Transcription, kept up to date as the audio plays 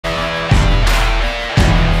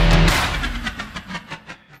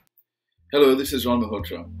Hello, this is Ron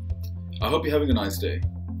Malhotra. I hope you're having a nice day.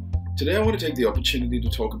 Today I want to take the opportunity to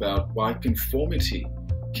talk about why conformity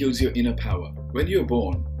kills your inner power. When you're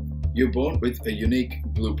born with a unique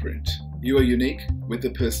blueprint. You are unique with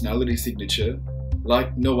a personality signature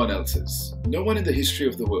like no one else's. No one in the history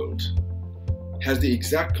of the world has the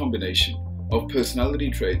exact combination of personality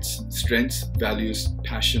traits, strengths, values,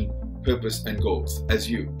 passion, purpose and goals as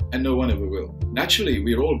you, and no one ever will. Naturally,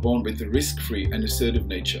 we're all born with a risk-free and assertive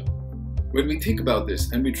nature. When we think about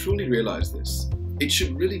this and we truly realize this, it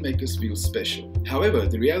should really make us feel special. However,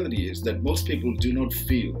 the reality is that most people do not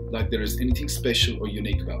feel like there is anything special or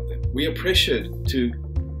unique about them. We are pressured to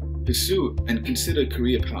pursue and consider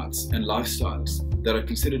career paths and lifestyles that are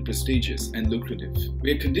considered prestigious and lucrative.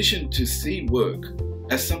 We are conditioned to see work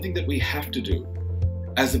as something that we have to do,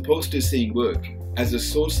 as opposed to seeing work as a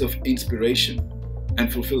source of inspiration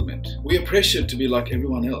and fulfillment. We are pressured to be like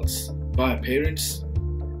everyone else, by our parents,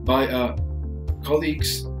 by our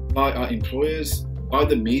colleagues, by our employers, by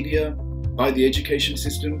the media, by the education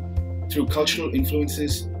system, through cultural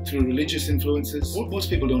influences, through religious influences. What most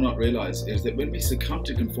people do not realize is that when we succumb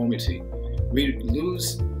to conformity, we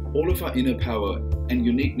lose all of our inner power and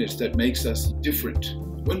uniqueness that makes us different.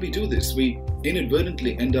 When we do this, we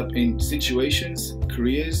inadvertently end up in situations,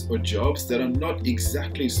 careers, or jobs that are not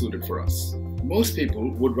exactly suited for us. Most people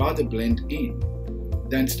would rather blend in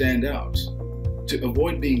than stand out, to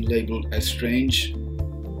avoid being labeled as strange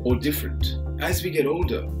or different. As we get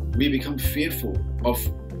older, we become fearful of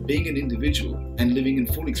being an individual and living in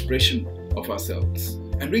full expression of ourselves.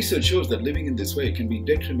 And research shows that living in this way can be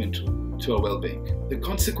detrimental to our well-being. The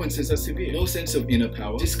consequences are severe. No sense of inner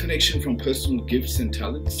power, disconnection from personal gifts and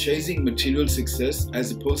talents, chasing material success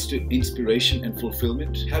as opposed to inspiration and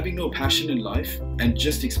fulfillment, having no passion in life and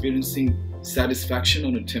just experiencing satisfaction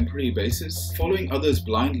on a temporary basis, following others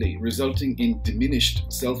blindly, resulting in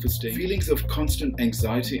diminished self-esteem, feelings of constant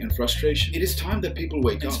anxiety and frustration. It is time that people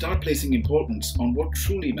wake up and start placing importance on what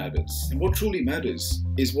truly matters. And what truly matters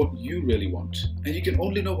is what you really want. And you can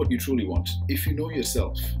only know what you truly want if you know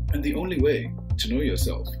yourself. And the only way to know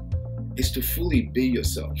yourself is to fully be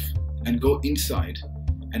yourself and go inside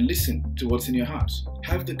and listen to what's in your heart.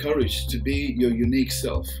 Have the courage to be your unique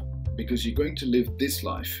self, because you're going to live this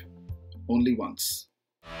life only once.